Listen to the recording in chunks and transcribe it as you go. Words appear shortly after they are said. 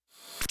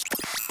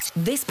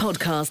This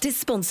podcast is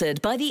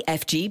sponsored by the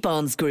FG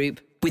Barnes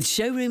Group, with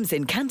showrooms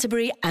in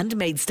Canterbury and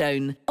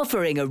Maidstone,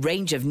 offering a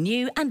range of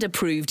new and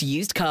approved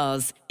used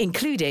cars,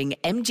 including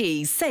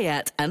MG,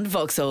 Seat and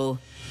Vauxhall.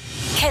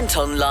 Kent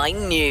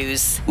Online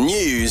News.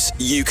 News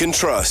you can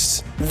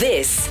trust.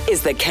 This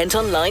is the Kent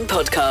Online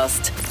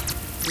Podcast.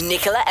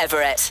 Nicola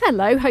Everett.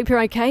 Hello, hope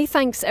you're okay.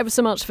 Thanks ever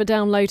so much for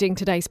downloading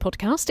today's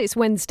podcast. It's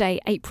Wednesday,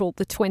 April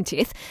the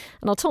 20th.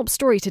 And our top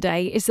story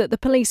today is that the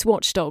police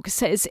watchdog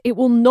says it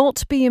will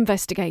not be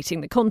investigating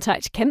the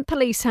contact Kent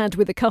Police had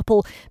with a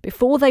couple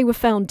before they were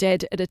found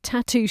dead at a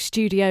tattoo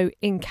studio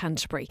in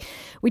Canterbury.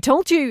 We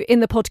told you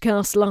in the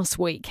podcast last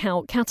week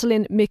how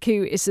Catalin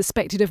Micu is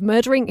suspected of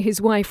murdering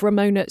his wife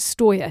Ramona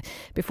Stoyer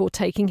before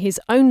taking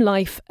his own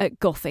life at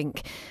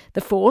Gothink.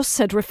 The force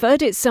had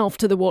referred itself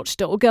to the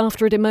watchdog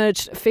after it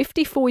emerged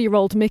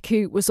 54-year-old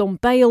Micu was on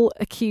bail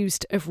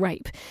accused of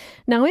rape.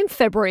 Now, in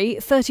February,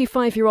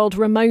 35-year-old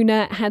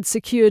Ramona had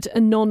secured a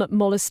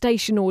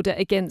non-molestation order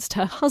against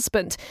her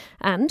husband,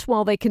 and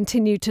while they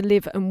continued to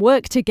live and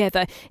work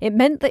together, it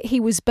meant that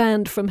he was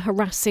banned from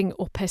harassing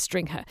or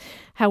pestering her.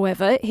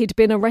 However, he'd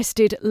been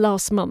arrested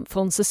last month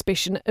on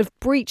suspicion of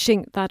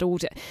breaching that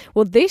order.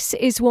 Well, this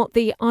is what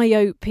the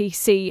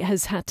IOPC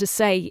has had to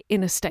say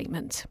in a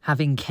statement.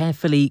 Having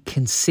carefully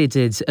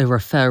considered a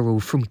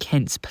referral from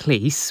Kent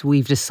Police,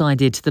 we've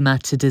decided the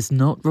matter does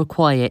not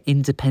require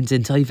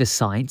independent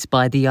oversight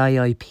by the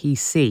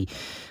IOPC.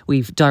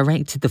 We've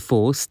directed the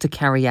force to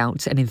carry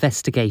out an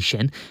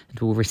investigation and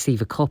will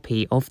receive a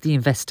copy of the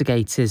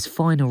investigator's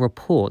final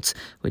report,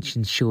 which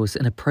ensures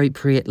an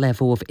appropriate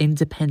level of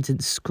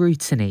independent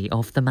scrutiny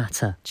of the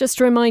matter. Just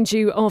to remind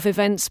you of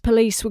events,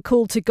 police were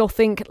called to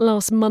Gothink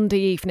last Monday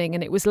evening,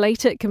 and it was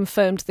later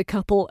confirmed the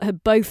couple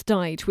had both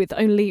died, with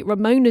only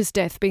Ramona's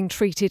death being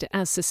treated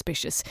as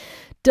suspicious.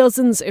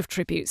 Dozens of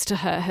tributes to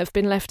her have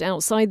been left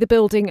outside the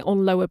building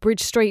on Lower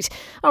Bridge Street.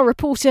 Our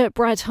reporter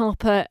Brad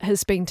Harper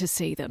has been to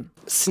see them.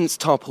 Since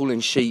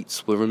tarpaulin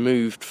sheets were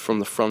removed from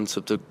the front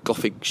of the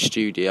Gothic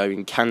studio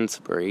in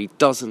Canterbury,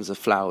 dozens of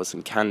flowers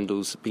and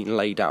candles have been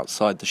laid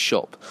outside the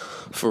shop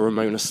for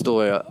Ramona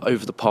Stoyer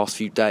over the past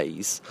few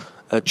days.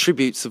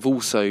 Tributes have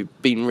also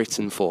been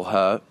written for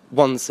her.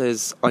 One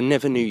says, "I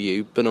never knew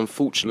you, but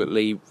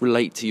unfortunately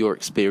relate to your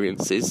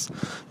experiences.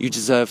 You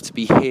deserve to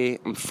be here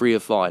and free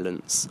of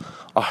violence.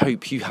 I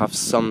hope you have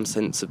some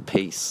sense of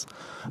peace."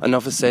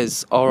 Another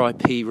says,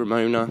 "R.I.P.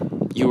 Ramona,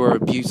 you are a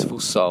beautiful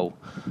soul.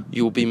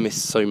 You will be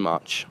missed so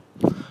much."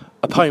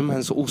 A poem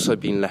has also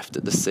been left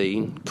at the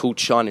scene called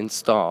Shining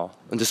Star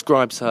and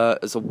describes her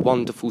as a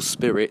wonderful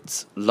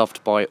spirit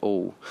loved by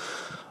all.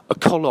 A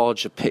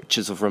collage of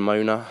pictures of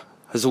Ramona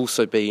has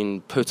also been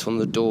put on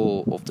the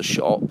door of the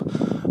shop,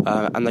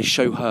 and they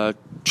show her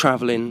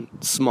travelling,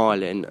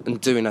 smiling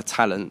and doing her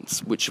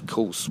talents, which of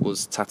course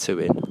was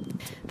tattooing.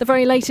 The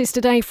very latest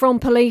today from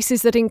police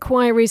is that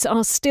inquiries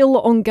are still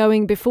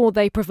ongoing before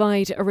they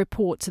provide a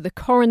report to the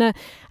coroner.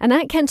 And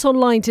at Kent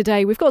Online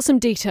today, we've got some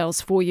details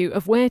for you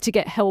of where to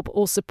get help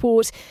or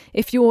support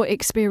if you're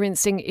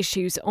experiencing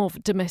issues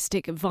of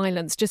domestic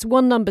violence. Just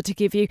one number to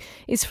give you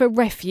is for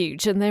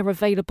Refuge, and they're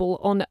available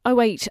on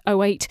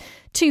 0808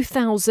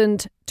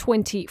 2000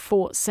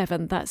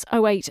 24/7. That's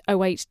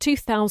 0808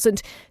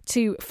 2000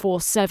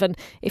 247.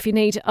 If you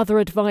need other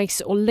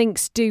advice or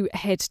links, do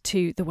head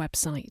to the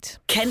website.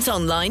 Kent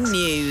Online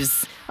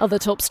News. Other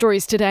top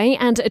stories today,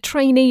 and a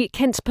trainee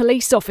Kent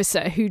police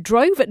officer who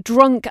drove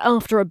drunk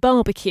after a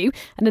barbecue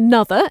and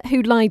another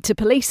who lied to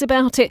police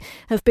about it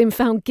have been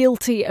found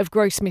guilty of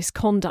gross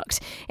misconduct.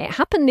 It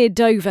happened near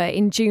Dover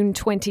in June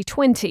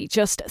 2020,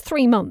 just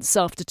 3 months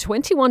after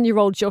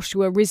 21-year-old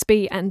Joshua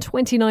Risby and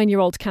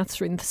 29-year-old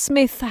Catherine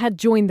Smith had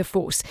joined the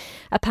force.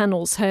 A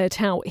panel's heard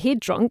how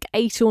he'd drunk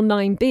 8 or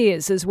 9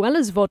 beers as well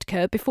as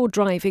vodka before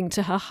driving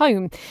to her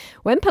home.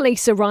 When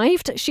police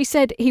arrived, she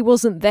said he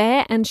wasn't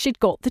there and she'd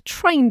got the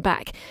train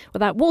back. Well,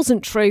 that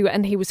wasn't true,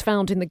 and he was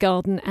found in the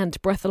garden and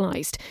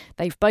breathalyzed.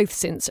 They've both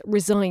since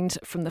resigned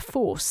from the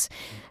force.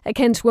 A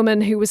Kent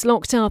woman who was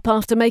locked up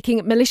after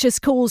making malicious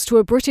calls to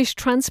a British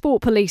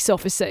Transport Police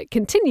officer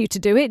continued to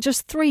do it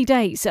just 3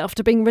 days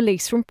after being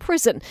released from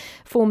prison.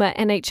 Former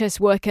NHS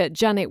worker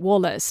Janet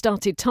Waller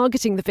started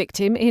targeting the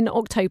victim in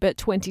October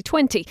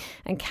 2020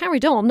 and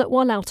carried on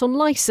while out on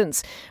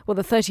licence. Well,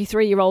 the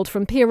 33-year-old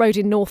from Pier Road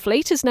in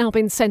Northfleet has now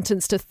been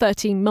sentenced to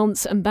 13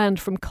 months and banned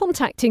from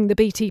contacting the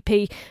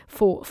BTP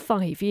for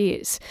 5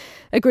 years.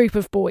 A group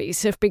of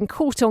boys have been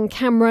caught on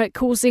camera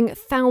causing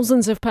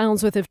thousands of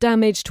pounds worth of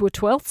damage to a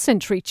 12th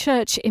century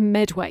church in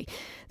Medway.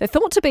 They're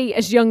thought to be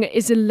as young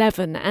as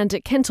 11, and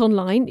at Kent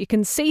Online you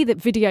can see that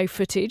video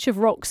footage of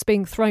rocks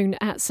being thrown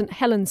at St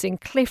Helens in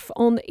Cliff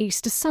on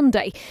Easter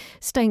Sunday.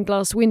 Stained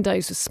glass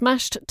windows were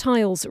smashed,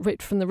 tiles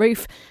ripped from the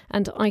roof,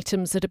 and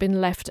items that had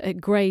been left at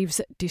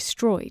graves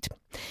destroyed.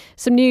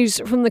 Some news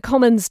from the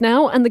Commons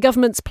now, and the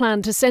government's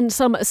plan to send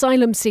some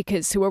asylum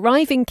seekers who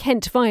arrive in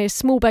Kent via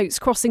small boats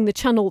crossing the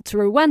Channel to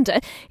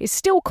Rwanda is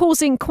still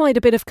causing quite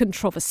a bit of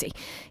controversy.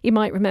 You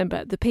might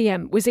remember the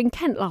PM was in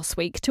Kent last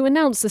week to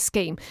announce the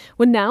scheme,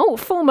 when now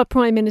former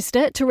Prime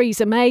Minister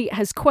Theresa May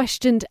has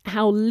questioned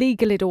how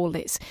legal it all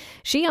is.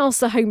 She asked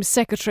the Home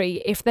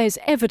Secretary if there's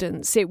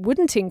evidence it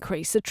wouldn't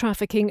increase the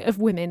trafficking of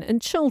women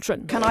and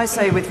children. Can I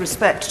say with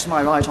respect to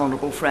my right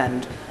honourable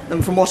friend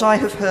that from what I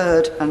have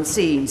heard and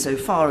seen so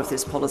far of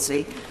this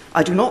policy,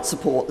 I do not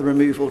support the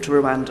removal to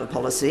Rwanda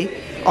policy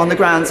on the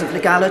grounds of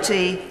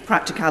legality,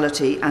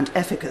 practicality and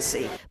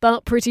efficacy.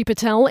 But Priti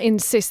Patel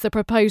insists the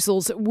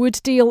proposals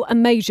would deal a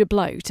major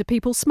blow to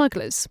people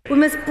smugglers. We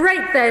must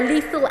break their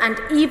lethal and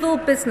evil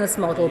business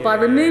model by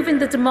removing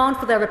the demand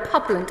for their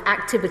repellent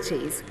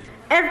activities.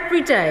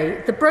 Every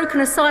day, the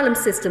broken asylum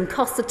system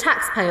costs the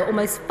taxpayer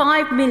almost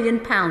 £5 million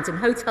in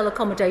hotel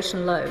accommodation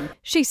alone.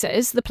 She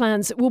says the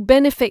plans will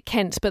benefit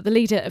Kent, but the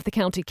leader of the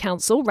county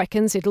council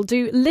reckons it'll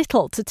do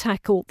little to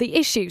tackle the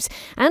issues.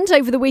 And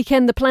over the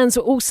weekend, the plans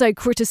were also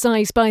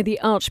criticised by the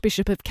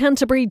Archbishop of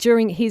Canterbury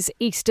during his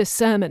Easter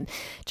sermon.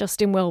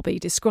 Justin Welby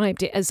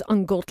described it as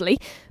ungodly.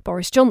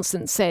 Boris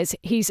Johnson says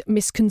he's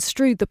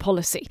misconstrued the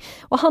policy.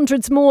 Well,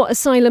 hundreds more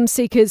asylum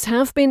seekers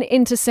have been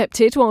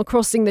intercepted while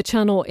crossing the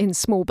Channel in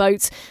small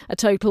boats. A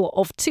total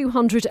of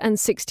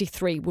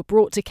 263 were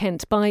brought to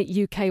Kent by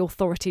UK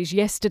authorities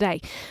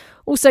yesterday.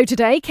 Also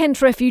today, Kent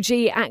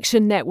Refugee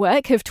Action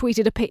Network have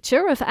tweeted a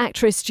picture of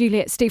actress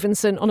Juliet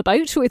Stevenson on a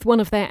boat with one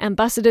of their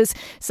ambassadors,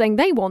 saying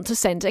they want to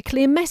send a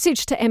clear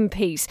message to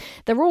MPs.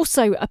 They're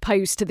also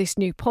opposed to this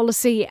new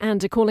policy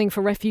and are calling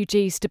for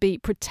refugees to be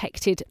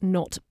protected,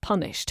 not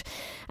punished.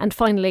 And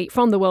finally,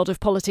 from the world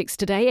of politics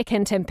today, a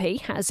Kent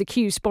MP has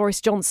accused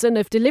Boris Johnson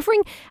of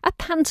delivering a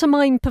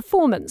pantomime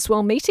performance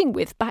while meeting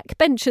with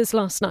backbenchers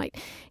last night.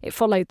 It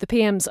followed the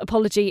PM's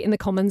apology in the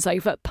Commons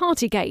over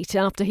Partygate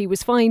after he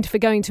was fined for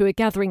going to a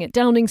gathering at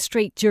Downing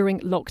Street during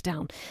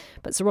lockdown.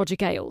 But Sir Roger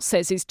Gale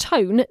says his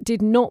tone did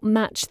not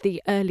match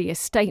the earlier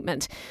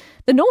statement.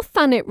 The North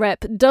Thanet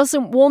rep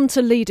doesn't want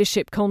a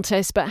leadership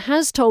contest, but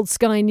has told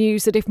Sky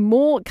News that if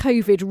more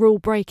COVID rule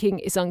breaking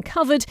is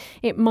uncovered,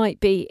 it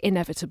might be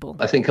inevitable.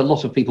 I think a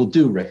lot of people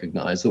do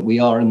recognise that we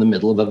are in the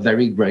middle of a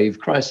very grave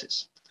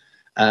crisis.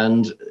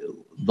 And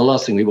the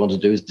last thing we want to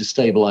do is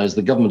destabilise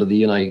the government of the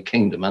United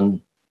Kingdom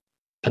and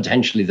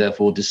potentially,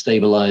 therefore,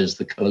 destabilise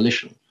the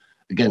coalition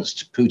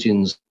against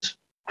Putin's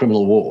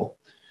criminal war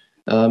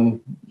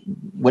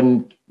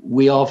when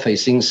we are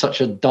facing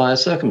such a dire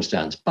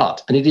circumstance.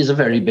 But, and it is a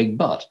very big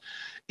but,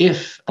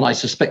 if, and I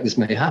suspect this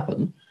may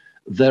happen,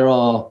 there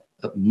are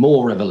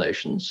more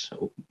revelations,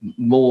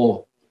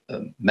 more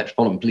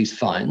Metropolitan Police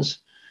fines,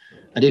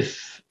 and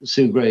if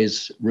Sue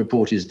Gray's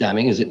report is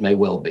damning, as it may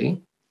well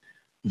be,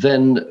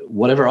 then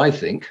whatever I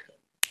think,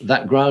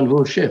 that ground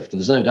will shift.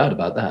 There's no doubt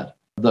about that.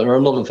 There are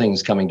a lot of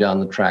things coming down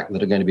the track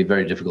that are going to be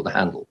very difficult to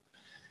handle.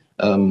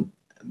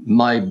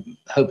 My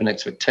hope and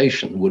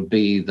expectation would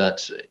be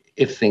that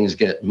if things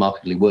get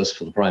markedly worse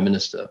for the Prime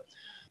Minister,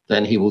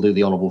 then he will do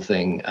the honourable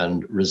thing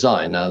and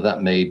resign. Now,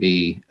 that may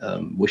be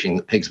wishing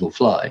that pigs will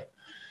fly,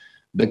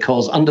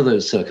 because under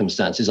those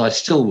circumstances, I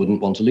still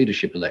wouldn't want a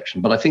leadership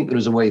election. But I think there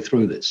is a way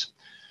through this.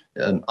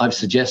 I've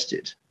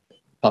suggested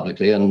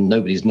publicly, and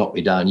nobody's knocked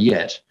me down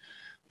yet,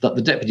 that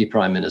the Deputy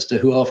Prime Minister,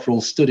 who after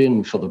all stood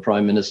in for the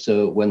Prime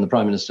Minister when the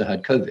Prime Minister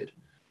had COVID,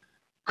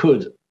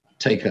 could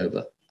take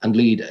over and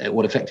lead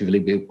what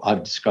effectively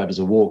I've described as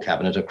a war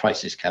cabinet, a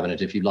crisis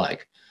cabinet, if you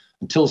like,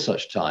 until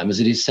such time as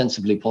it is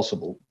sensibly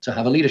possible to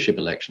have a leadership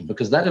election,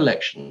 because that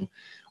election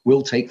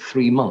will take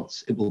 3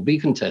 months. It will be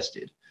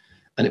contested,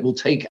 and it will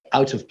take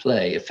out of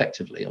play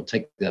effectively, it'll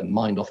take their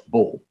mind off the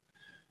ball,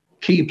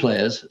 key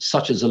players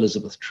such as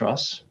Elizabeth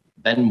Truss,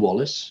 Ben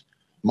Wallace,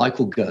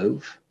 Michael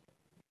Gove,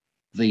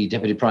 the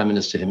Deputy Prime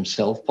Minister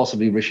himself,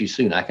 possibly Rishi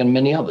Sunak, and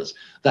many others.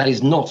 That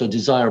is not a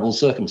desirable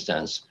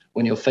circumstance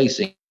when you're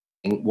facing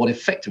what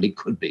effectively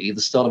could be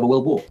the start of a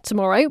world war.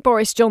 Tomorrow,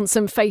 Boris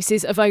Johnson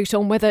faces a vote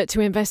on whether to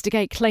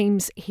investigate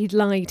claims he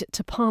lied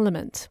to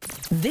Parliament.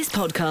 This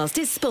podcast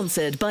is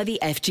sponsored by the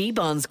FG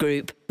Barnes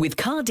Group, with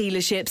car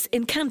dealerships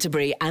in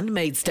Canterbury and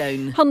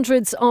Maidstone.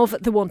 Hundreds of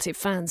The Wanted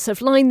fans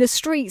have lined the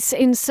streets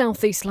in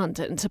South East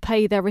London to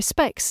pay their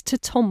respects to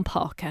Tom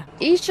Parker.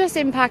 He's just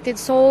impacted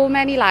so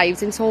many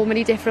lives in so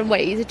many different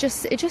ways. It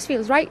just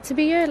feels right to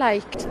be here.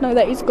 To know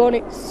that he's gone,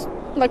 it's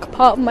like a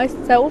part of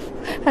myself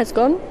has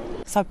gone.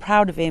 So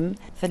proud of him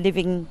for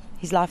living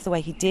his life the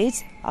way he did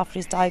after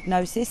his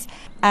diagnosis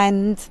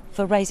and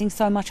for raising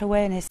so much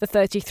awareness. The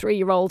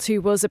 33-year-old,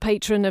 who was a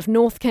patron of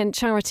North Kent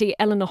charity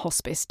Eleanor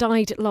Hospice,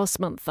 died last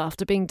month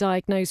after being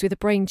diagnosed with a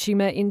brain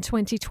tumour in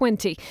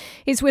 2020.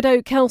 His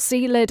widow,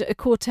 Kelsey, led a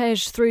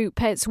cortege through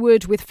Petts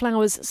Wood with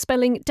flowers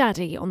spelling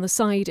Daddy on the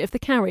side of the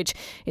carriage.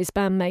 His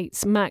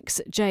bandmates Max,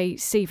 Jay,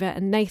 Siva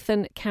and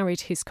Nathan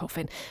carried his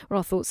coffin.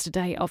 Our thoughts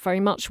today are very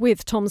much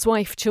with Tom's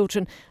wife,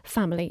 children,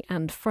 family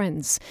and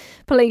friends.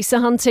 Police are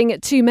hunting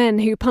 2 men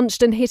who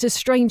punched and hit a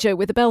stranger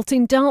with the belt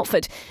in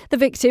Dartford. The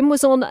victim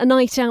was on a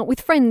night out with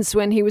friends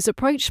when he was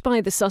approached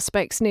by the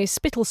suspects near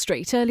Spittal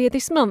Street earlier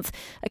this month.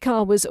 A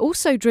car was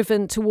also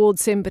driven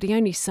towards him, but he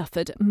only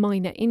suffered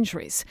minor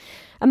injuries.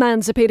 A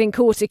man's appeared in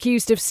court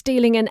accused of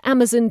stealing an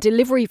Amazon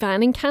delivery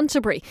van in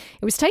Canterbury.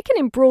 It was taken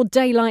in broad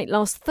daylight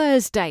last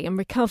Thursday and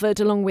recovered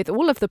along with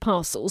all of the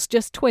parcels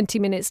just 20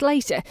 minutes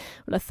later.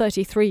 Well, a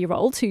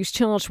 33-year-old who's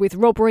charged with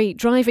robbery,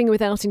 driving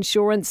without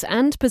insurance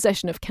and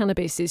possession of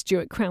cannabis is due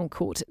at Crown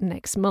Court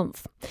next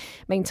month.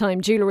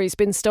 Meantime, jewellery's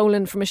been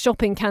stolen from a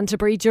shop in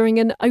Canterbury during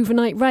an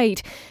overnight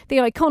raid. The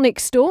iconic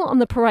store on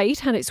the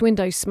Parade had its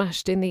windows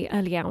smashed in the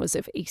early hours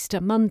of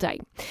Easter Monday.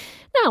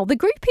 Now, the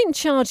group in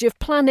charge of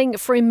planning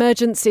for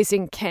emergencies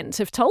in Kent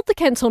have told the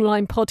Kent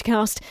Online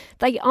podcast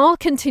they are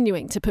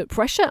continuing to put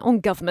pressure on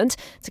government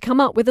to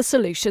come up with a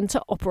solution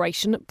to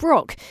Operation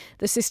Brock.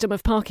 The system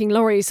of parking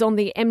lorries on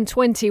the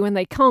M20 when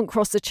they can't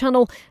cross the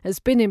channel has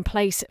been in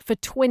place for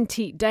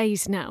 20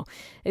 days now.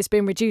 It's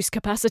been reduced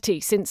capacity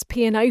since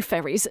P&O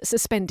Ferries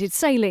suspended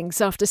sailings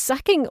after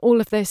sacking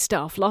all of their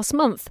staff last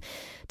month.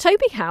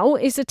 Toby Howe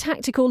is a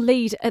tactical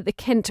lead at the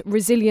Kent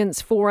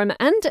Resilience Forum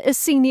and a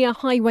senior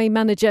highway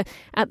manager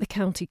at the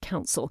County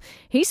Council.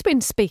 He's been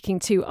speaking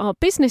to our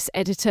business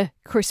editor,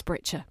 Chris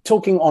Britcher.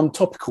 Talking on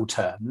topical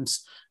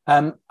terms,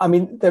 there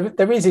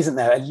isn't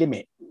there, a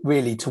limit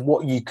really to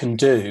what you can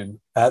do?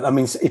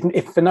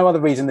 If for no other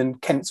reason than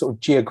Kent's sort of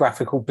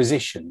geographical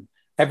position,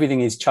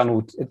 everything is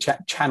channeled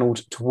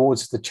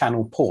towards the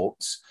Channel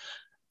ports.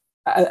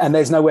 And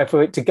there's nowhere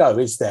for it to go,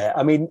 is there?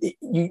 I mean,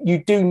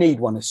 you do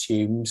need, one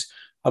assumes,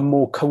 a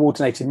more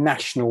coordinated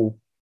national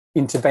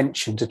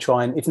intervention to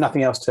try and, if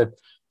nothing else, to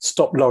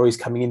stop lorries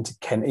coming into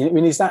Kent. I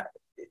mean, is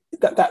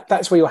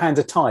that's where your hands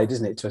are tied,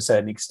 isn't it, to a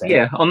certain extent?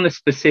 Yeah, on the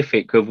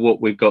specific of what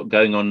we've got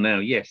going on now,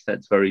 yes,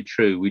 that's very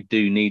true. We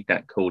do need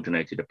that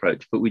coordinated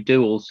approach, but we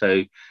do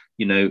also,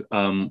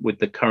 with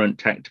the current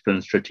tactical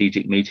and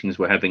strategic meetings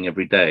we're having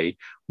every day,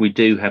 we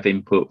do have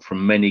input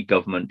from many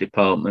government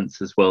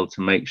departments as well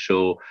to make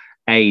sure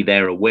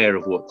they're aware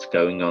of what's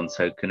going on,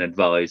 so can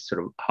advise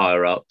sort of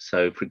higher up.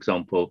 So, for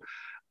example,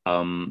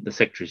 the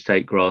Secretary of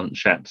State, Grant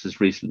Shapps, has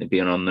recently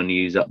been on the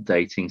news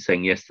updating,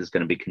 saying, yes, there's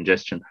going to be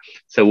congestion.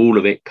 So all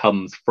of it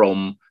comes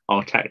from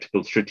our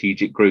tactical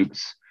strategic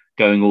groups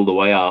going all the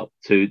way up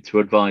to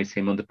advise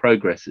him on the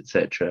progress,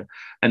 etc.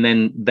 And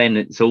then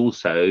it's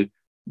also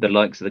the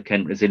likes of the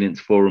Kent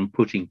Resilience Forum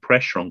putting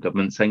pressure on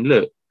government, saying,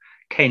 look,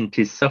 Kent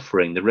is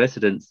suffering, the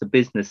residents, the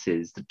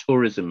businesses, the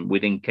tourism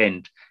within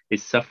Kent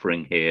is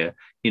suffering here.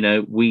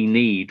 We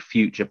need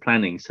future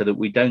planning so that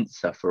we don't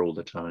suffer all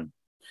the time.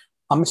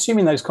 I'm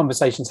assuming those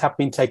conversations have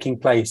been taking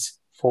place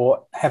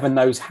for heaven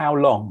knows how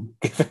long,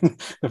 given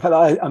the fact that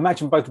I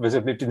imagine both of us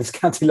have lived in this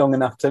county long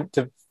enough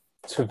to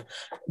sort of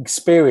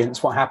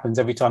experience what happens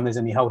every time there's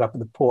any hold up at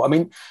the port. I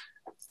mean,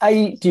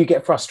 do you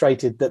get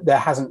frustrated that there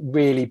hasn't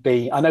really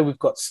been, I know we've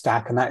got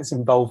Stack and that's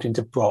involved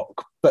into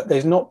Brock, but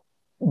there's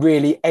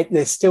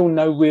still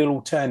no real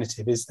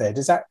alternative, is there?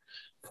 Does that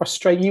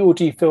frustrate you, or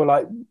do you feel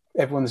like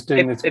everyone's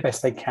doing the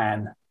best they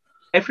can?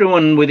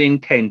 Everyone within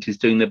Kent is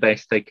doing the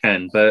best they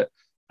can, but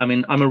I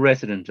mean, I'm a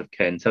resident of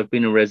Kent. I've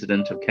been a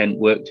resident of Kent,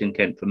 worked in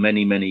Kent for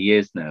many, many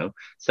years now.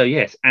 So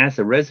yes, as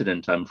a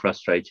resident, I'm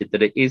frustrated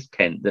that it is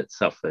Kent that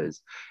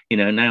suffers.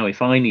 Now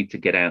if I need to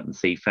get out and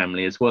see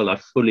family as well, I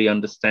fully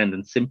understand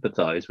and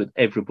sympathise with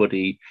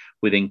everybody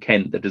within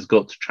Kent that has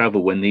got to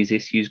travel when these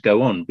issues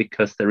go on,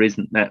 because there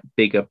isn't that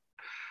bigger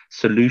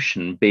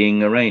solution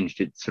being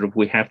arranged. It's sort of,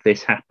 we have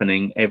this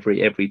happening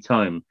every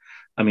time.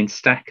 I mean,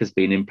 Stack has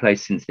been in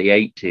place since the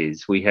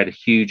 80s. We had a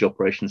huge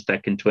Operation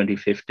Stack in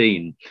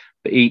 2015.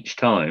 But each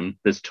time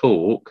there's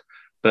talk,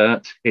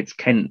 but it's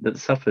Kent that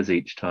suffers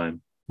each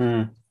time.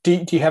 Do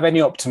you have any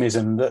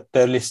optimism that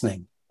they're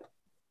listening?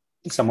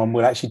 Someone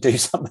will actually do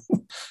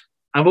something?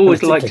 I've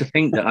always liked to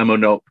think that I'm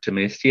an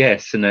optimist,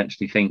 yes, and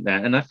actually think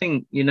that. And I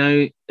think,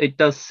 it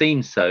does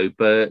seem so,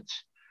 but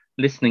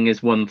listening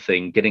is one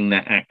thing, getting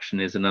that action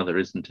is another,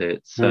 isn't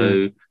it?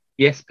 So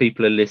yes,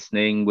 people are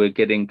listening, we're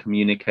getting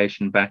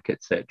communication back,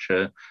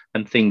 etc.,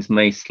 and things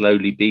may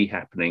slowly be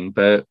happening,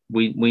 but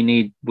we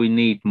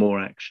need more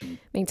action.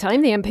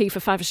 Meantime, the MP for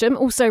Faversham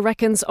also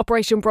reckons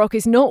Operation Brock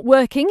is not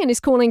working and is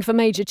calling for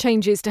major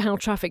changes to how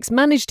traffic's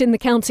managed in the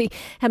county.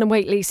 Helen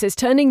Waitley says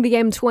turning the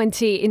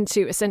M20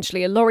 into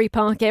essentially a lorry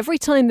park every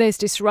time there's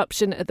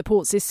disruption at the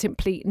ports is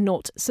simply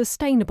not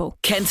sustainable.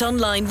 Kent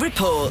Online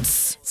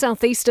reports.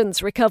 South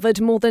Eastern's recovered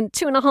more than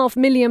 £2.5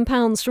 million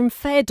from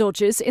fare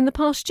dodgers in the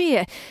past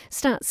year.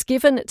 Stats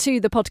given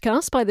to the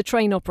podcast by the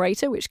train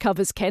operator, which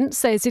covers Kent,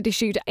 says it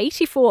issued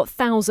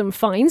 84,000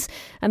 fines,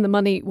 and the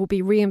money will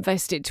be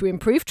reinvested to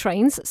improve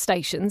trains,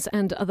 stations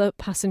and other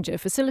passenger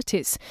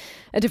facilities.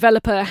 A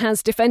developer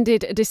has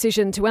defended a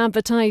decision to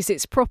advertise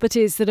its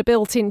properties that are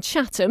built in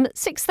Chatham,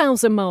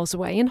 6,000 miles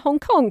away in Hong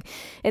Kong.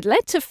 It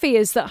led to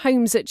fears that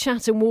homes at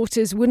Chatham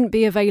Waters wouldn't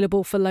be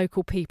available for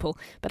local people,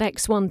 but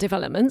X1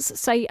 Developments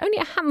say only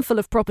a handful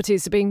of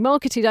properties are being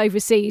marketed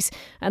overseas,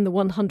 and the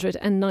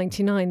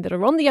 199 that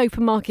are on the the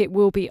open market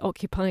will be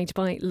occupied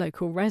by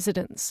local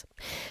residents.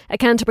 A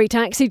Canterbury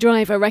taxi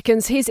driver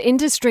reckons his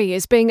industry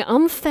is being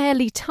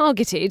unfairly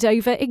targeted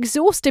over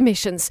exhaust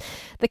emissions.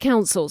 The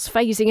council's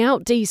phasing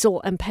out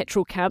diesel and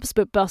petrol cabs,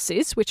 but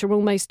buses, which are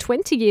almost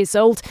 20 years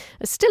old,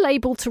 are still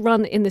able to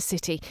run in the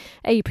city.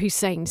 Abe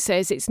Hussein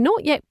says it's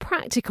not yet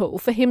practical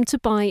for him to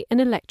buy an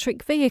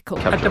electric vehicle.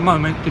 At the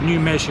moment, the new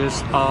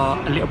measures are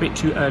a little bit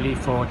too early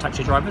for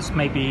taxi drivers,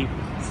 maybe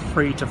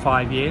 3 to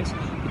 5 years,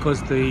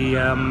 because the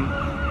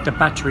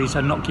batteries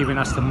are not giving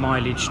us the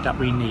mileage that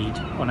we need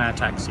on our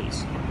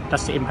taxis.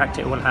 That's the impact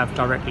it will have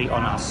directly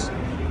on us.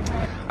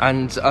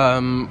 And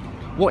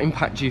what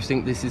impact do you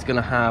think this is going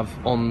to have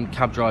on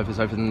cab drivers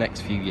over the next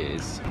few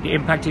years? The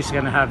impact it's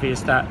going to have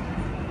is that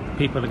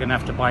people are going to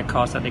have to buy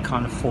cars that they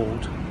can't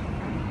afford.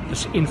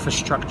 This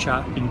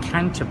infrastructure in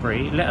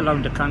Canterbury, let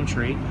alone the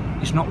country,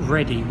 is not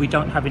ready. We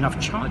don't have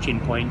enough charging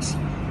points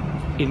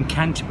in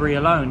Canterbury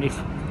alone. If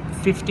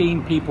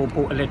 15 people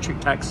bought electric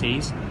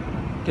taxis,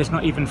 there's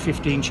not even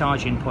 15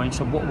 charging points.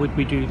 So what would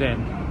we do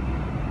then?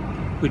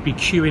 We'd be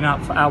queuing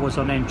up for hours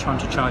on end trying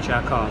to charge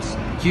our cars.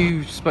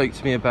 You spoke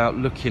to me about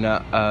looking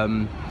at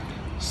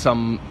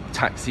some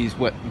taxis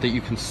that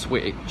you can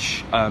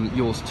switch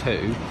yours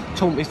to.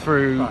 Talk me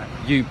through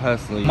you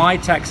personally. My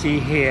taxi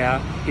here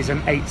is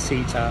an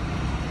 8-seater.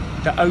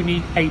 The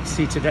only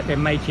 8-seater that they're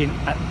making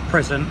at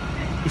present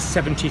is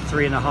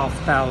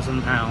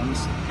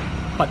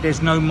 £73,500, but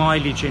there's no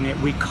mileage in it.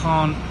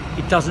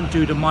 It doesn't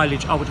do the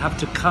mileage. I would have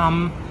to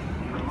come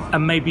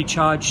and maybe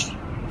charge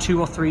 2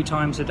 or 3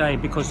 times a day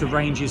because the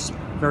range is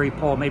very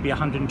poor, maybe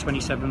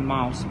 127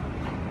 miles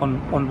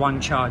on one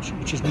charge,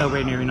 which is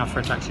nowhere near enough for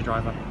a taxi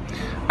driver.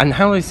 And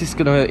how is this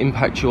going to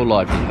impact your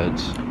livelihood?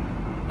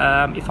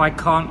 If I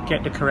can't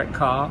get the correct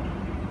car,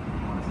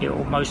 it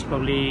will most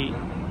probably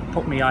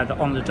put me either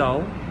on the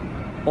dole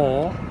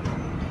or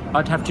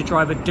I'd have to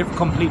drive a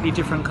completely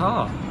different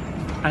car.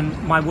 And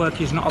my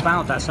work is not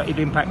about that, so it'll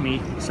impact me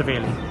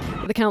severely.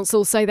 The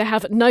council say they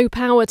have no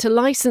power to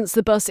licence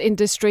the bus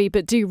industry,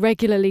 but do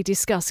regularly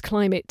discuss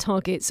climate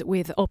targets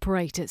with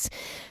operators.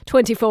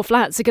 24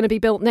 flats are going to be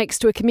built next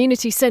to a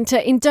community centre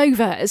in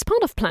Dover as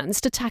part of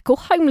plans to tackle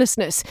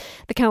homelessness.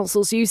 The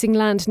council's using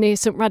land near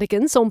St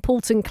Radigan's on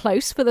Poulton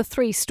Close for the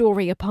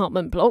 3-storey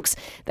apartment blocks.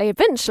 They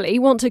eventually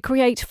want to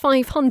create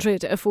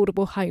 500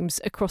 affordable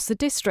homes across the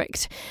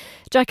district.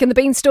 Jack and the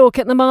Beanstalk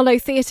at the Marlow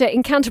Theatre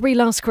in Canterbury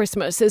last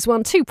Christmas has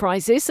won 2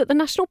 prizes at the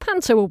National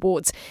Panto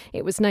Awards.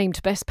 It was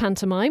named Best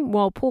Pantomime,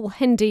 while Paul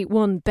Hendy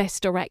won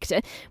Best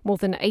Director. More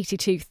than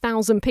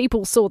 82,000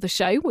 people saw the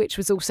show, which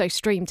was also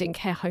streamed in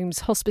care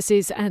homes,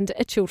 hospices and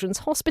a children's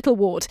hospital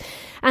ward.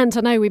 And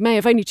I know we may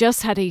have only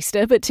just had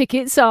Easter, but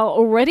tickets are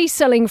already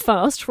selling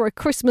fast for a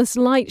Christmas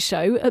light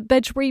show at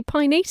Bedgebury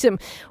Pinetum.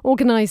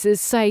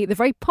 Organisers say the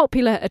very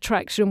popular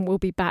attraction will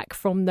be back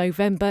from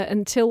November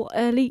until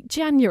early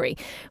January.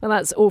 Well,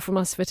 that's all from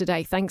us for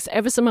today. Thanks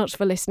ever so much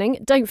for listening.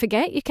 Don't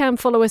forget, you can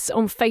follow us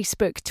on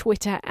Facebook,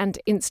 Twitter and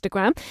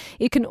Instagram.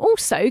 You can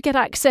also get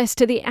access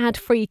to the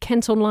ad-free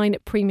Kent Online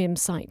premium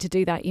site. To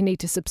do that, you need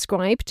to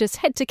subscribe. Just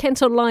head to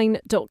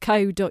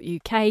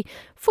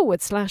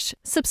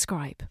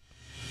kentonline.co.uk/subscribe.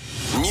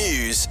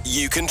 News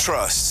you can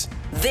trust.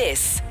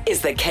 This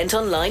is the Kent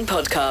Online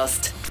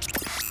Podcast.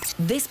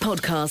 This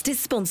podcast is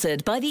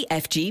sponsored by the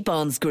FG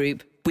Barnes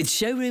Group, with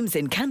showrooms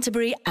in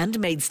Canterbury and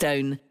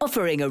Maidstone,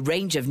 offering a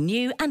range of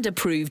new and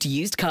approved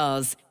used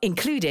cars,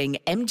 including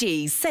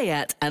MG,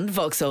 Seat and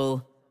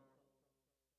Vauxhall.